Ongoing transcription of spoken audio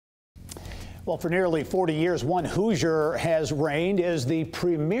Well, for nearly 40 years, one Hoosier has reigned as the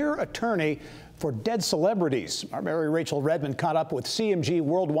premier attorney for dead celebrities. Our Mary-Rachel Redman caught up with CMG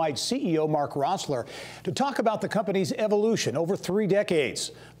Worldwide CEO Mark Roesler to talk about the company's evolution over 3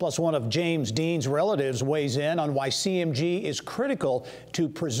 decades. Plus, one of James Dean's relatives weighs in on why CMG is critical to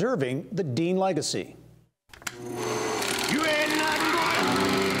preserving the Dean legacy. You ain't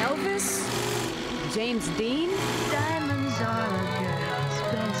nothing but Elvis, James Dean, diamonds are a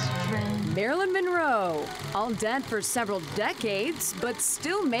girl's best friend. Marilyn Monroe, all dead for several decades, but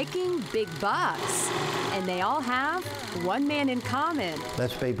still making big bucks. And they all have one man in common.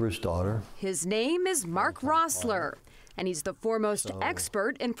 That's Babe Ruth's daughter. His name is Mark Roesler, and he's the foremost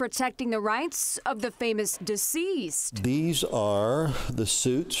expert in protecting the rights of the famous deceased. These are the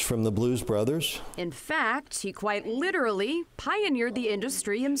suits from the Blues Brothers. In fact, he quite literally pioneered the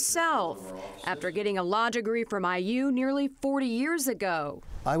industry himself after getting a law degree from IU nearly 40 years ago.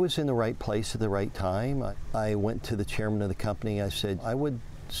 I was in the right place at the right time. I went to the chairman of the company. I said, I would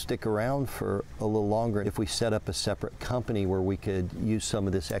stick around for a little longer if we set up a separate company where we could use some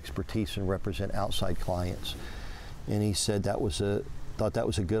of this expertise and represent outside clients. And he said thought that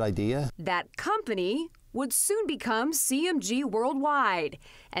was a good idea. That company would soon become CMG Worldwide.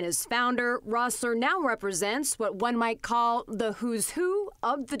 And as founder, Roesler now represents what one might call the who's who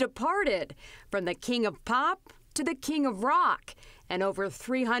of the departed, from the king of pop to the king of rock, and over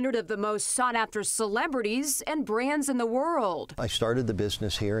 300 of the most sought-after celebrities and brands in the world. I started the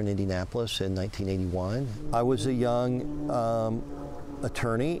business here in Indianapolis in 1981. I was a young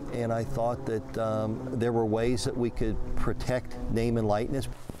attorney, and I thought that there were ways that we could protect name and likeness.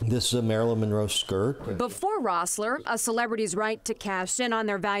 This is a Marilyn Monroe skirt. Before Roesler, a celebrity's right to cash in on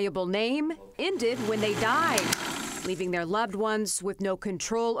their valuable name ended when they died, leaving their loved ones with no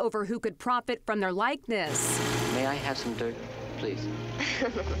control over who could profit from their likeness. May I have some dirt, please?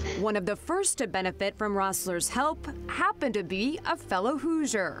 One of the first to benefit from Roesler's help happened to be a fellow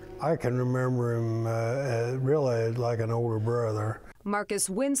Hoosier. I can remember him really like an older brother. Marcus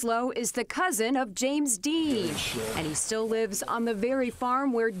Winslow is the cousin of James Dean, and he still lives on the very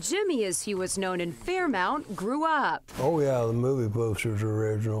farm where Jimmy, as he was known in Fairmount, grew up. Oh yeah, the movie posters are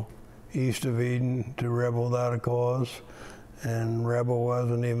original. East of Eden to Rebel Without a Cause, and Rebel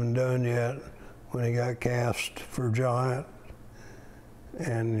wasn't even done yet when he got cast for Giant,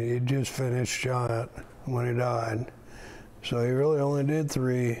 and he just finished Giant when he died. So he really only did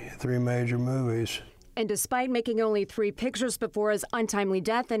three major movies. And despite making only 3 pictures before his untimely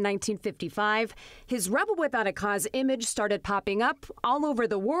death in 1955, his Rebel Without a Cause image started popping up all over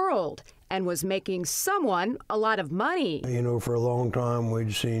the world and was making someone a lot of money. You know, for a long time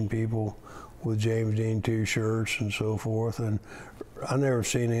we'd seen people with James Dean t-shirts and so forth, and I never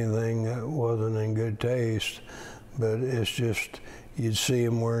seen anything that wasn't in good taste, but it's just, you'd see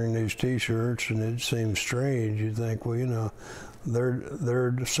him wearing these t-shirts and it seemed strange. You'd think, well, you know,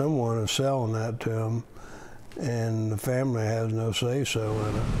 they're someone is selling that to them, and the family has no say-so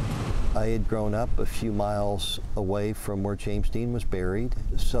in it. I had grown up a few miles away from where James Dean was buried,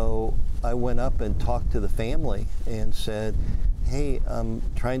 so I went up and talked to the family and said, hey, I'm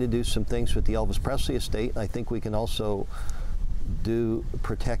trying to do some things with the Elvis Presley estate, and I think we can also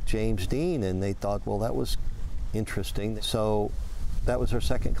protect James Dean. And they thought, well, that was interesting. So that was our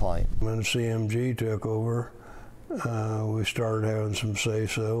second client. When CMG took over, we started having some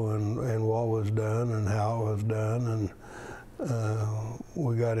say-so in what was done and how it was done, and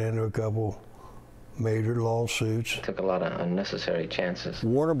we got into a couple major lawsuits. Took a lot of unnecessary chances.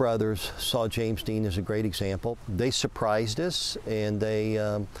 Warner Brothers saw James Dean as a great example. They surprised us, and they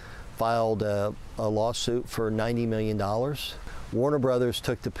filed a lawsuit for $90 million. Warner Brothers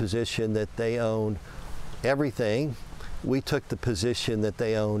took the position that they owned everything. We took the position that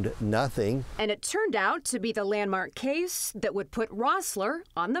they owned nothing. And it turned out to be the landmark case that would put Roesler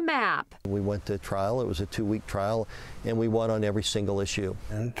on the map. We went to trial. It was a 2-week trial, and we won on every single issue.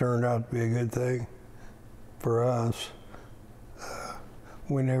 And it turned out to be a good thing for us.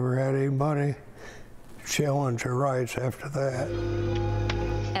 We never had anybody challenge our rights after that.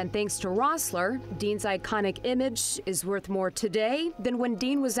 And thanks to Roesler, Dean's iconic image is worth more today than when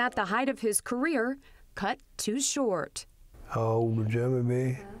Dean was at the height of his career, cut too short. How old would Jimmy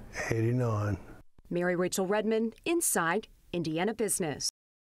be? 89. Mary-Rachel Redman, Inside Indiana Business.